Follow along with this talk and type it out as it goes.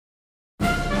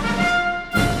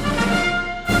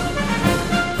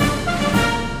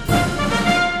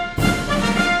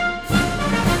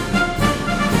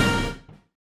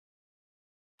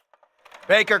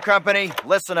Baker Company,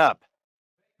 listen up.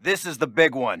 This is the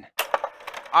big one.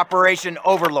 Operation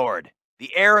Overlord,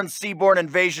 the air and seaborne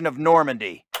invasion of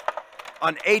Normandy.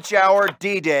 On H-Hour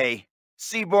D-Day,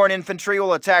 seaborne infantry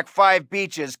will attack 5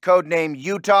 beaches codenamed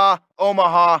Utah,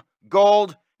 Omaha,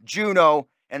 Gold, Juno,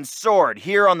 and Sword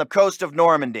here on the coast of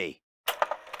Normandy.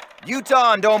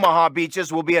 Utah and Omaha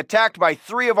beaches will be attacked by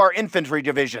 3 of our infantry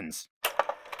divisions.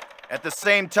 At the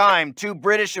same time, 2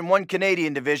 British and 1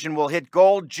 Canadian division will hit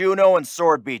Gold, Juno, and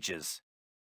Sword beaches.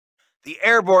 The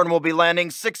airborne will be landing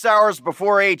 6 hours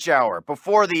before H-Hour,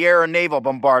 before the air and naval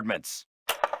bombardments.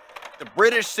 The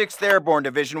British 6th Airborne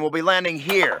Division will be landing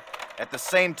here. At the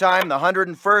same time, the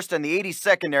 101st and the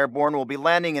 82nd Airborne will be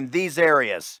landing in these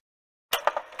areas.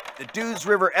 The Dews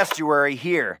River estuary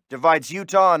here divides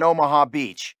Utah and Omaha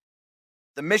Beach.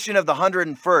 The mission of the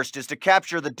 101st is to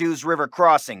capture the Dews River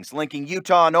crossings linking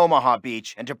Utah and Omaha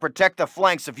Beach and to protect the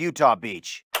flanks of Utah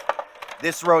Beach.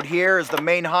 This road here is the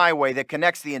main highway that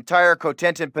connects the entire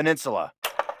Cotentin Peninsula.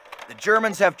 The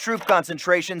Germans have troop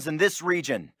concentrations in this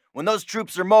region. When those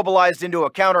troops are mobilized into a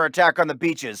counterattack on the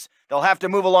beaches, they'll have to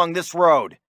move along this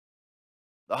road.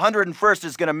 The 101st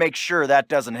is going to make sure that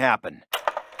doesn't happen.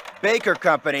 Baker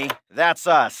Company, that's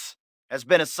us, has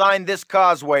been assigned this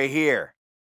causeway here.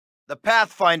 The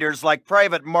Pathfinders, like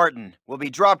Private Martin, will be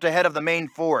dropped ahead of the main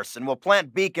force and will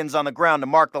plant beacons on the ground to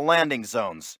mark the landing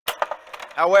zones.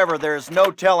 However, there is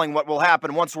no telling what will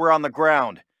happen once we're on the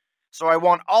ground, so I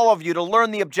want all of you to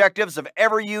learn the objectives of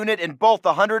every unit in both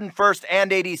the 101st and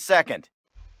 82nd.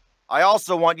 I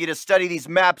also want you to study these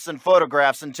maps and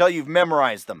photographs until you've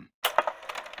memorized them.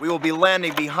 We will be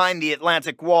landing behind the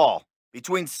Atlantic Wall,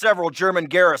 between several German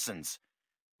garrisons.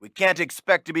 We can't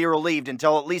expect to be relieved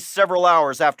until at least several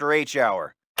hours after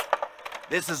H-Hour.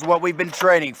 This is what we've been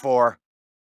training for.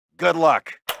 Good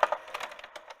luck.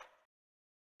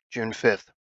 June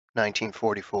 5th,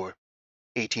 1944,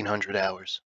 1800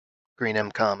 hours.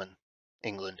 Greenham Common,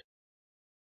 England.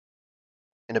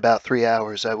 In about 3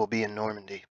 hours, I will be in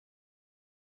Normandy.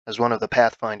 As one of the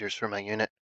Pathfinders for my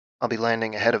unit, I'll be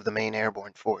landing ahead of the main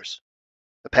airborne force.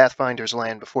 The Pathfinders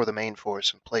land before the main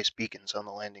force and place beacons on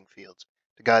the landing fields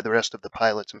to guide the rest of the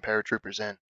pilots and paratroopers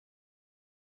in.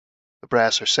 The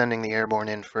brass are sending the airborne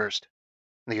in first,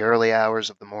 in the early hours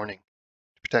of the morning,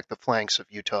 to protect the flanks of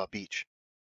Utah Beach.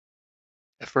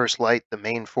 At first light, the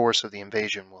main force of the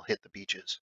invasion will hit the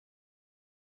beaches.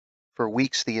 For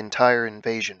weeks, the entire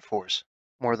invasion force,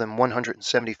 more than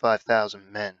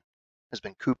 175,000 men, has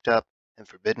been cooped up and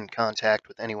forbidden contact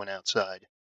with anyone outside,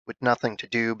 with nothing to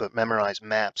do but memorize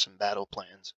maps and battle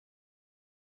plans.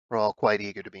 We're all quite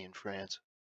eager to be in France.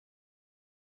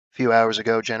 A few hours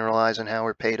ago, General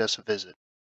Eisenhower paid us a visit.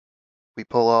 If we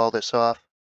pull all this off,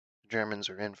 the Germans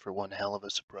are in for one hell of a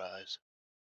surprise.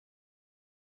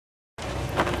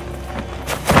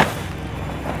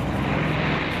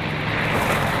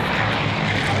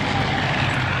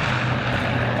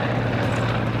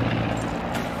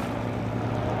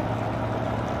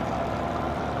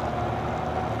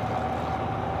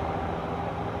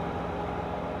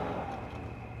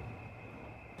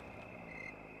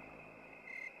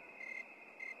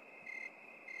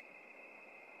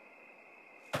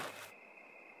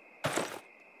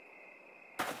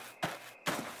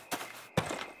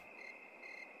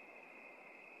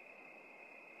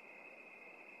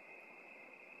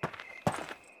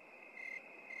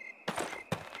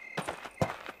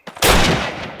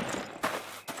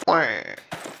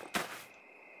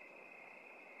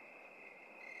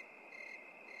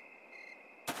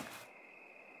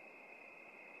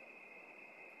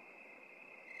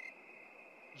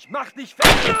 Ich mach dich fest!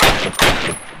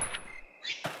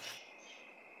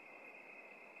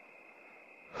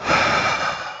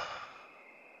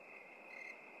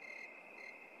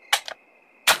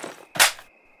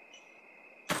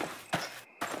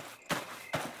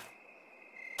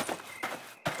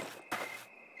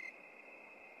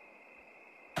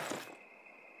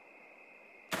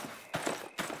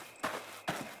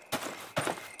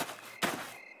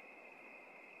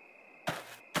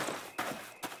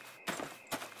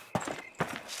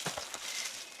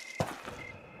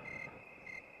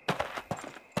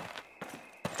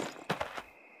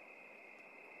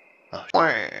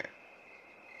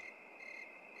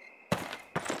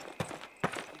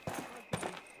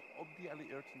 Ob die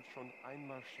Alliierten schon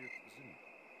einmarschiert sind.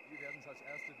 Wir werden es als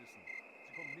Erste wissen.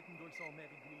 Sie kommen mitten durch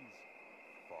Saint-Mary-Glise.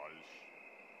 Falsch.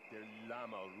 Der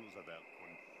Lama Roosevelt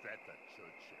und Vetter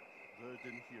Churchill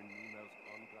würden hier niemals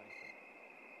angreifen.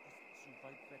 Ist zu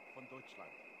weit weg von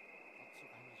Deutschland. Wozu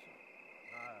also?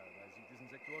 Weil sie diesen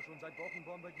Sektor schon seit Wochen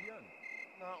bombardieren.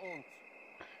 Na und?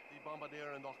 Die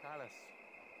bombardieren doch alles.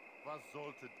 Was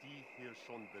sollte die hier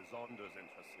schon besonders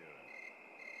interessieren?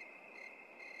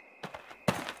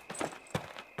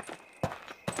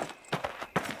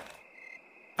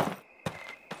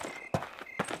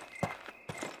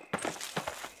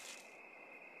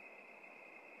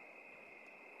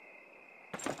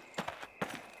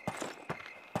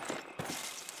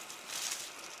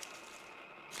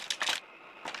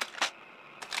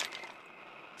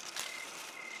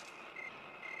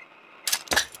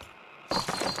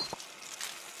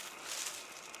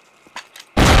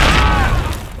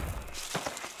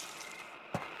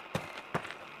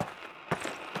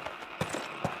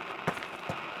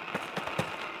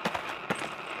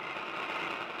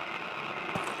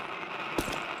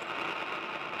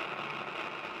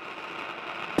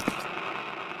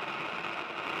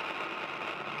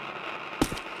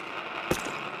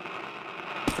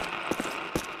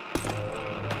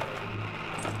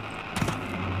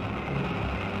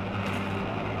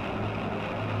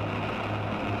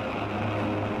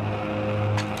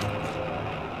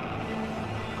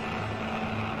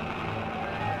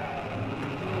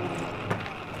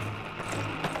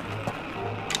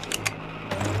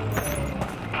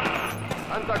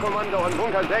 Panzerkommando und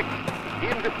Bunker 6.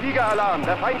 Geben Sie Fliegeralarm.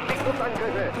 Der Feind kriegt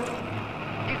Luftangriffe.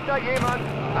 Ist da jemand?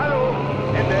 Hallo?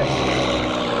 Ende.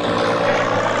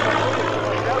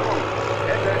 Verstärkung.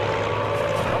 Ende.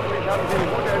 Hoffentlich haben Sie eine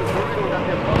gute Entschuldigung, dass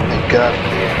wir kommen. Thank God.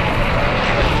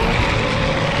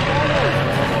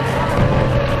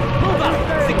 Move out!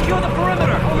 Secure the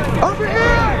perimeter! Over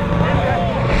here!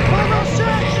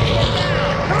 506!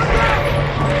 Come back!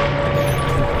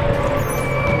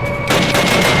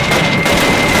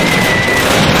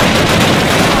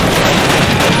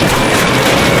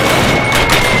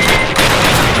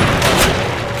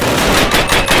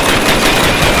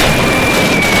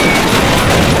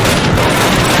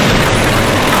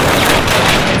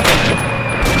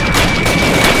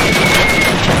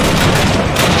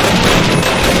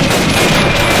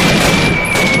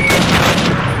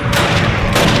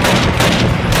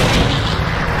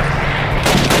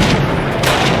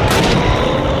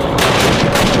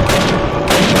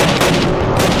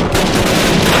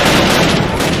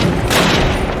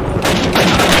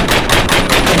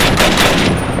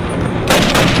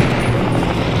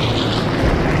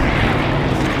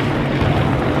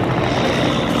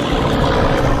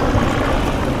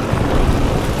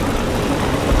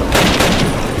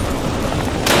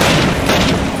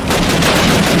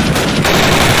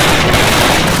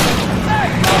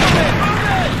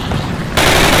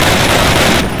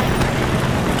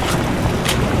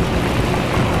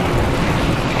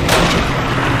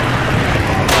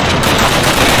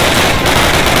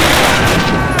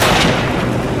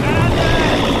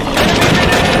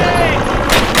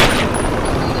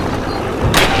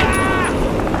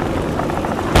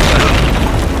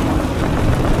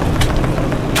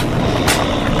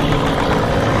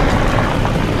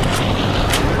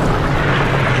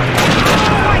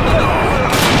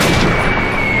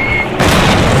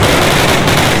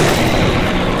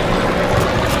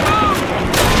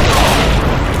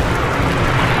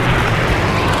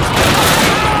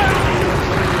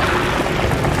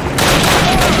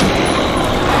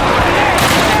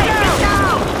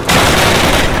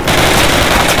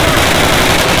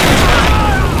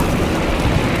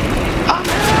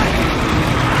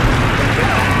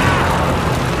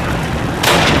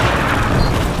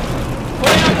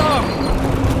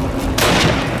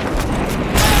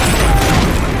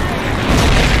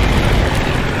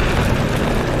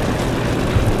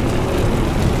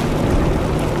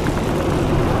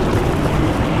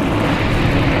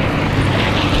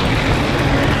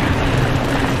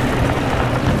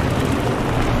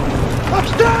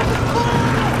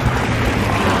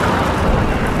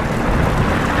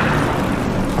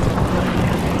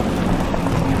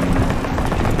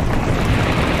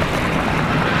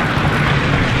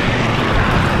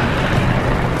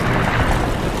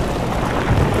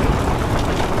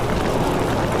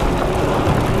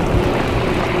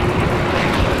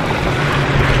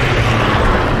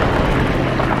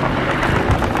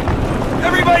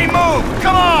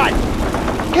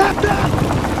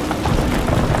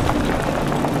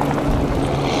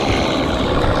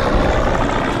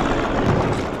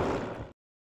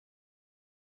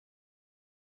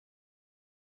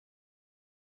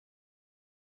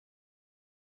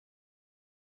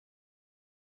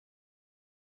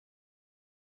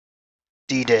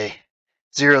 D-Day,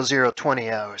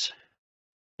 0020 hours.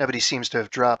 Nobody seems to have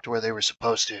dropped where they were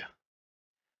supposed to.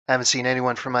 I haven't seen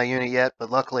anyone from my unit yet, but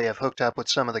luckily I've hooked up with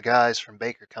some of the guys from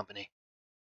Baker Company.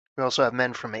 We also have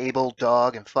men from Able,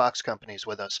 Dog, and Fox companies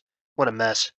with us. What a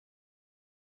mess.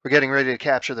 We're getting ready to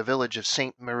capture the village of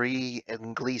St. Marie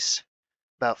Église,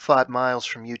 about 5 miles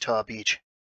from Utah Beach.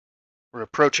 We're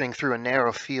approaching through a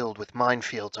narrow field with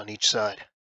minefields on each side.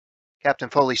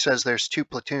 Captain Foley says there's 2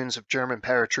 platoons of German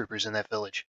paratroopers in that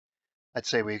village. I'd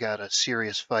say we got a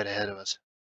serious fight ahead of us.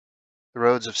 The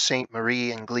roads of St.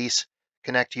 Marie Église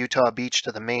connect Utah Beach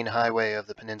to the main highway of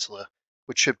the peninsula,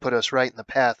 which should put us right in the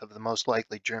path of the most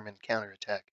likely German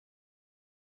counterattack.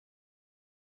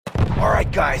 All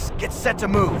right, guys, get set to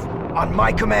move. On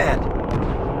my command.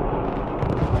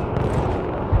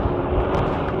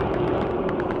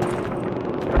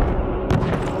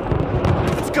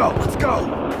 Let's go, let's go.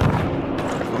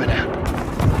 Moving out.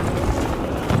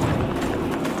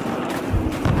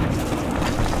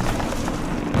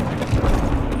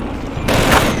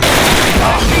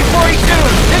 B-42,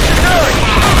 this is early.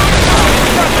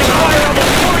 Trusting fire on the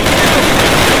 42.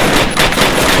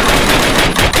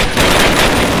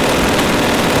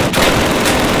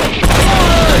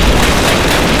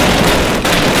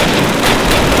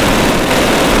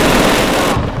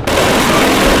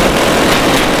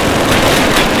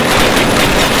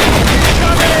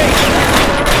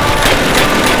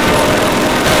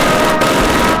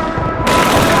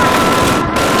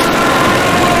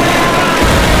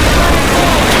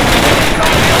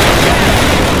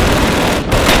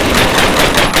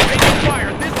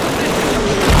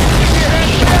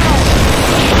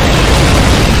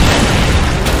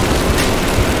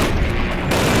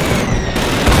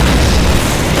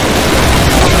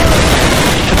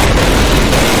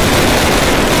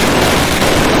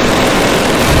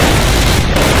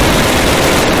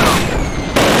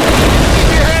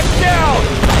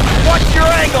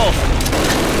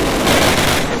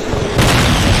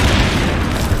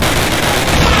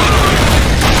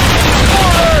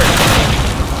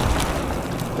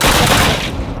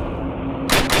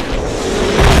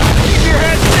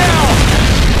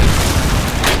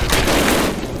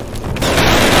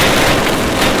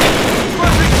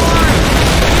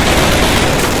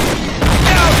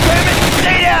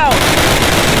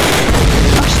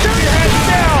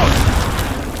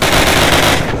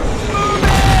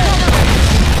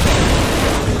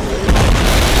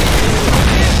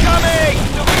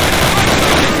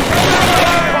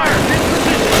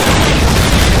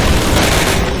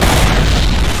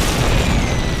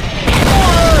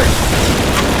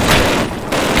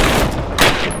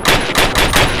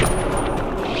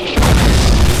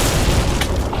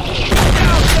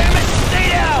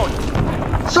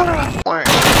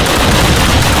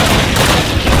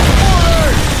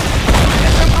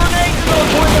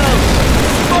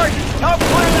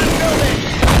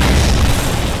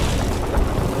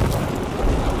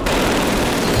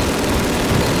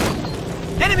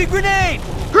 Enemy grenade!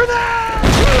 Grenade!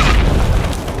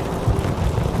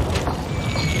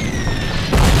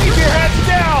 Keep your heads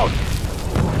down!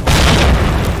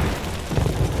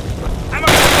 I'm a...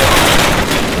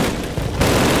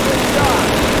 Good job!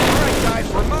 Alright guys,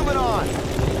 we're moving on!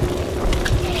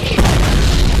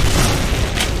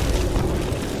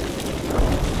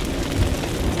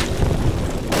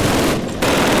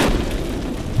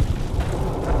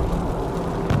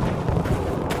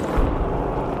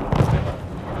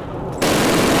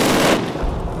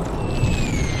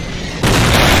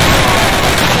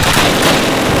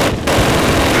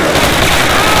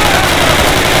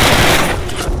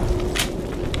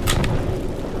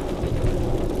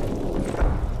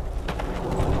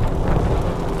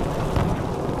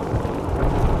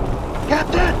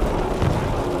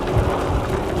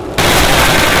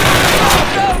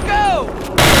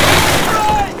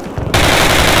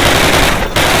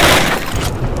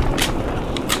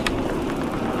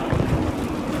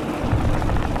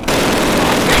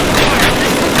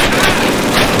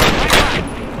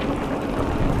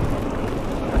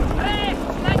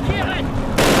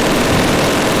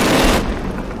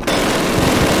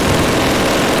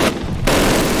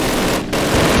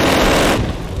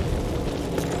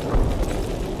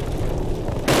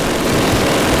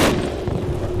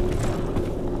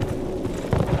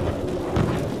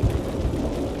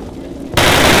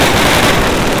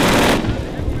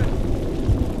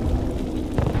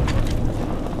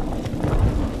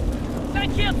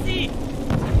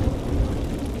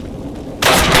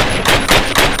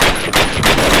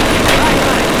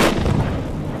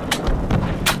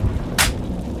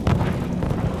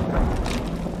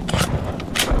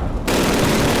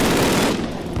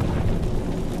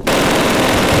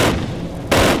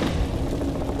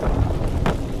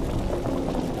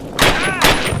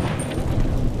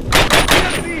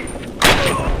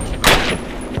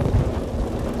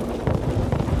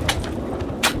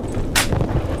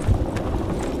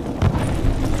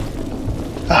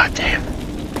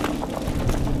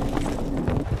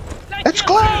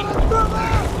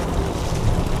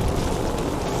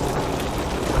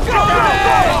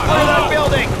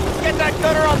 that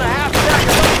gunner on the half second.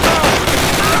 Let's go!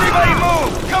 Everybody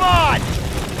move! Come on!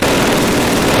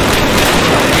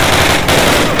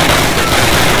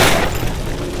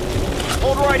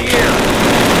 Hold right here.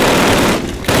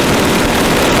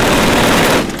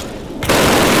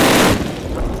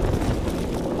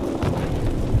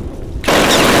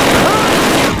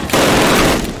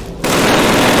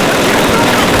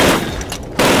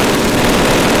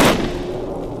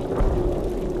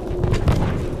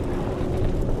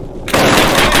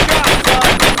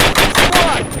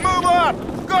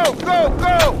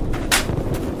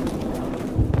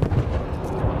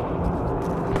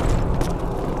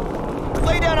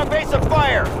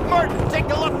 Martin, take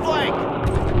the left flank!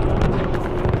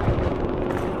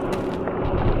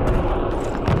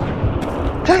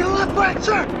 Take the left flank,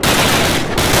 sir!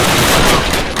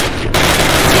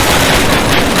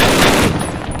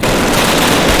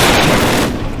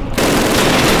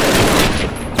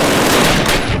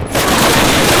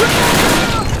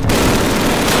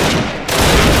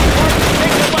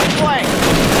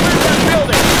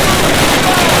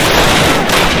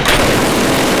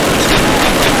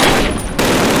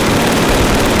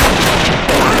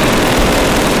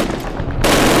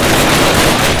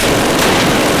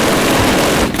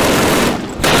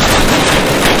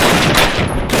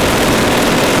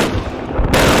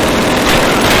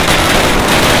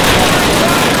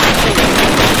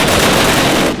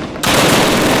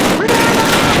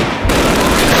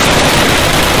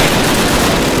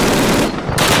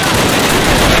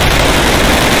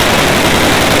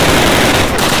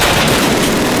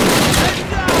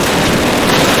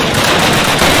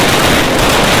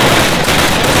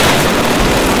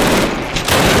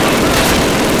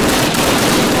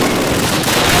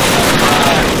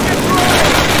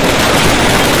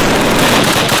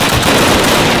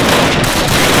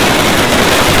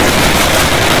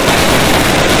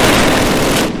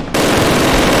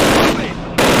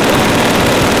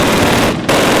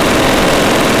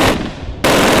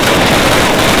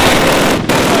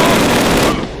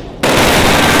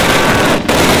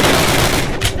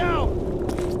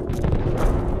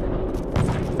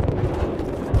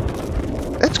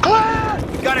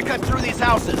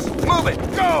 Houses. Move it!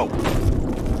 Go!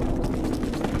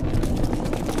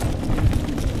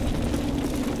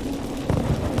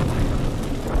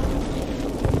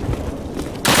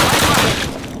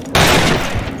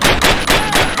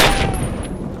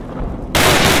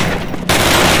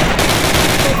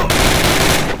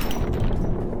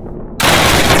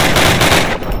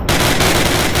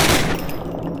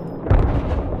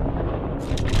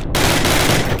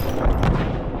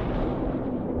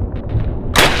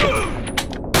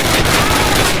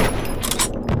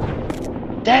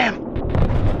 Damn!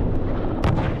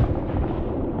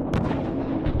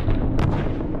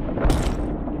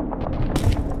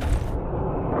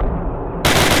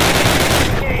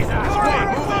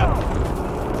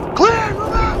 Clear!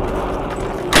 Move out!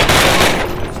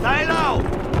 Stay low!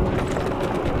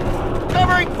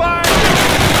 Covering fire!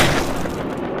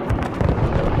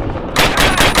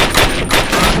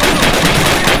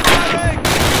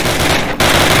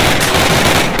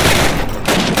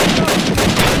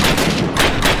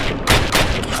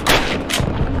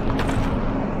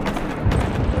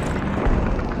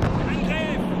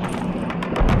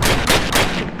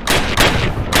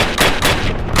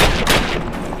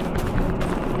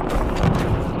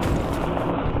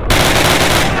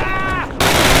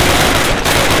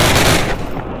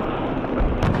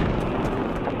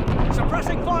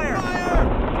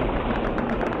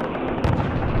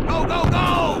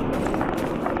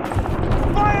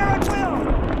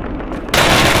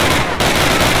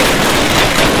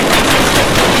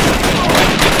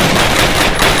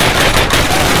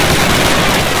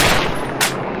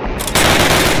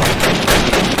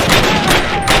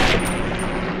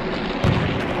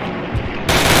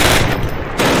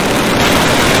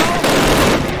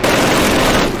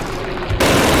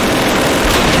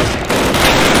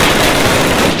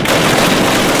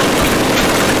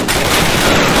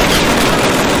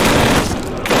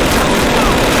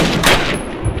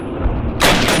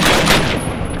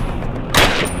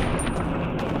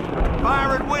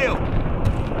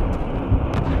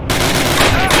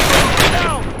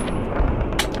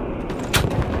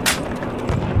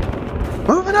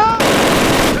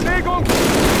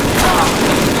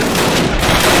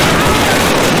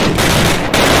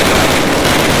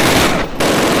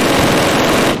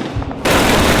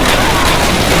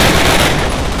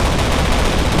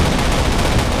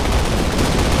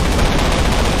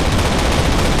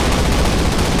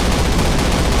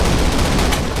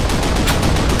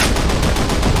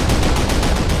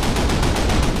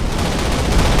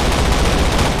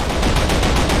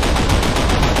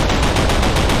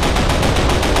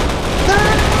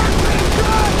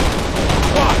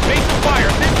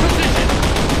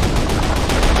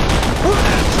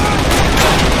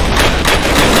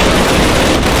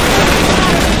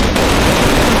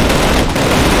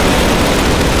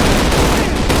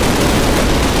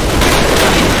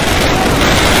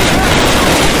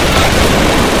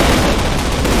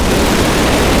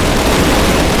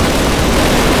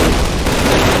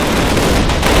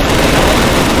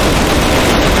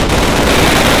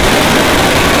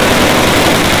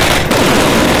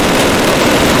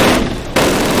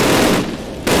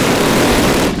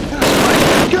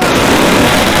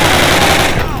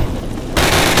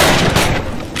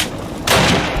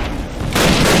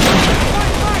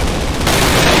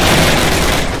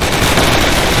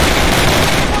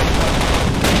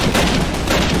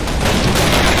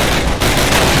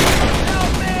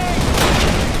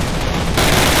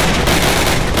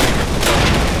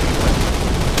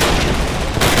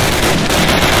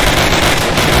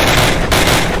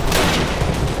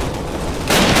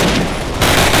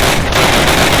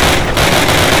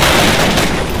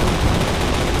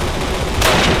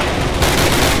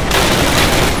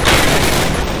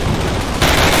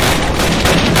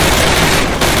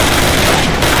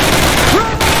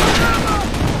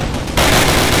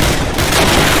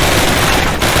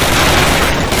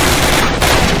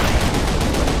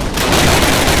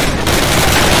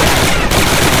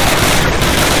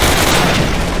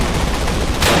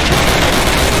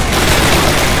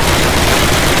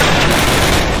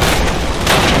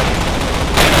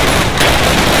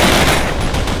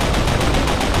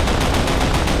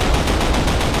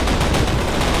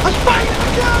 I'm fighting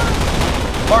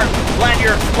again! Martin, plant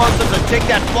your explosives and take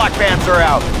that flak panzer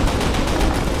out.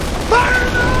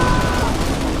 Fire now!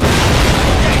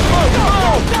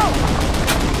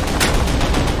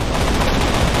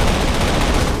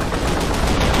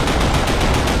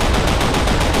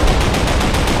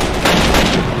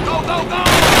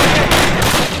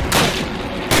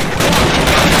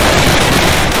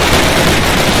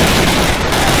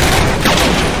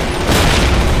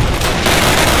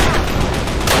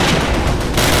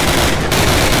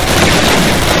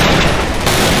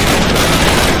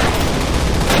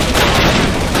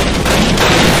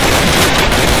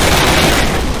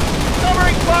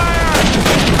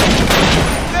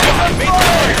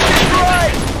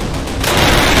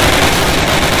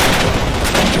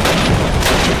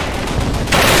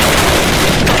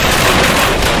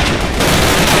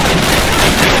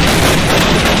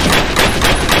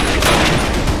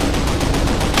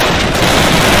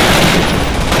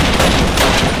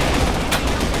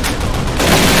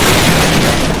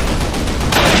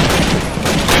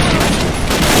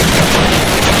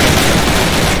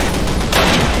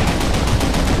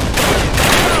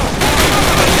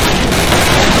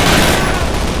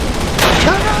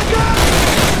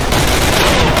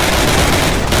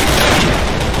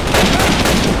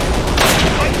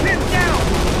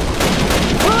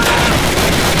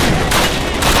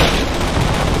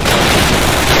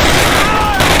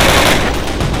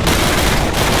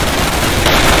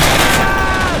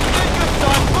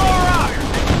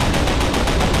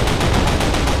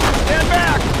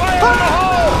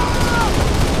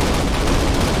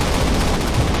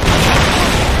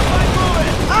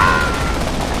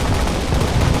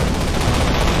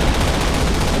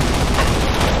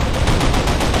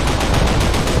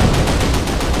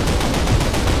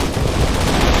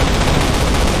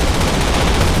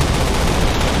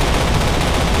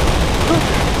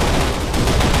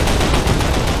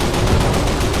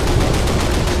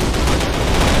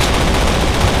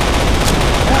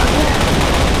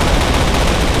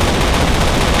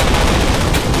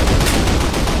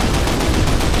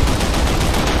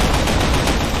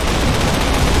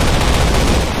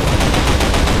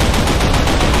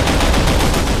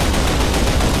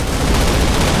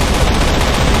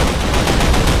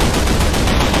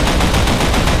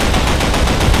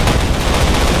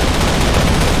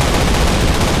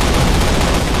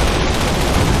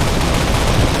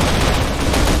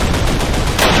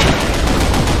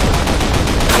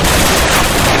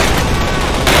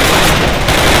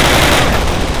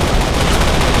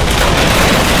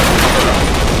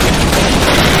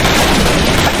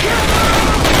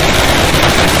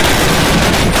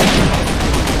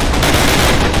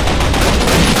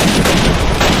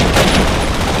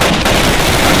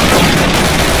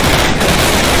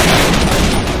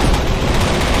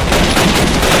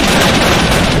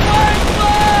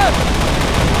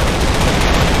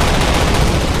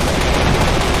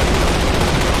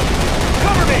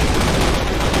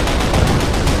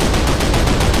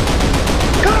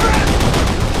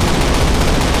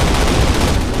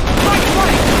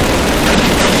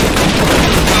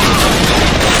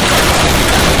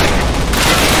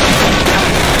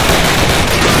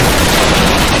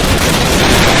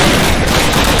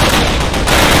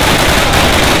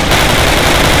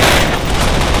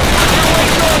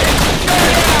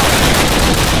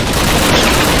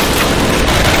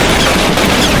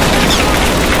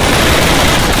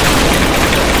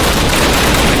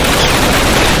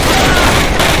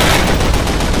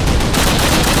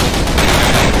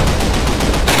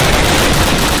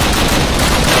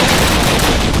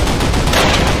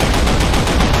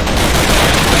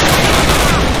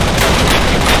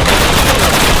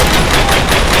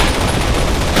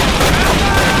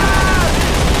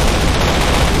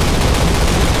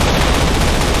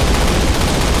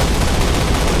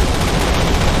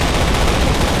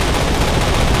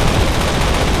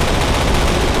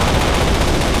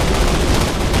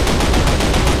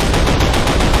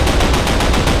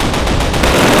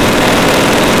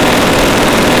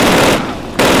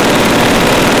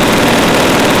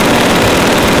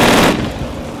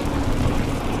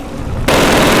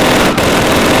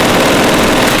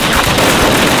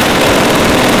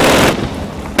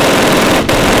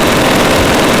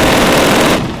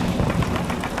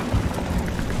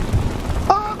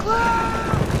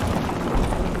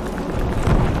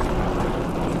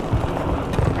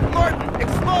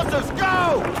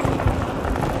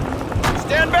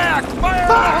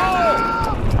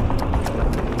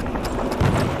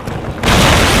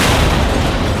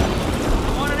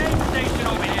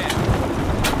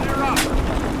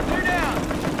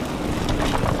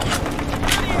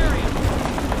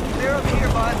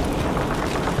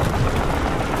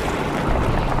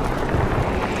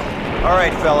 All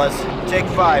right, fellas. Take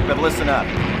 5, but listen up.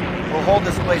 We'll hold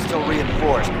this place till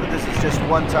reinforced, but this is just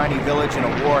one tiny village in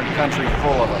a warring country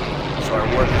full of them, so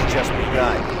our work has just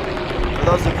begun. For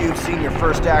those of you who've seen your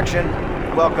first action,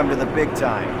 welcome to the big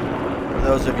time. For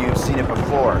those of you who've seen it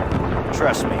before,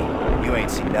 trust me, you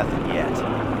ain't seen nothing yet.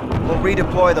 We'll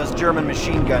redeploy those German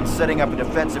machine guns, setting up a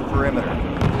defensive perimeter.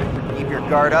 Keep your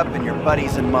guard up and your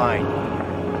buddies in mind.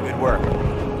 Good work.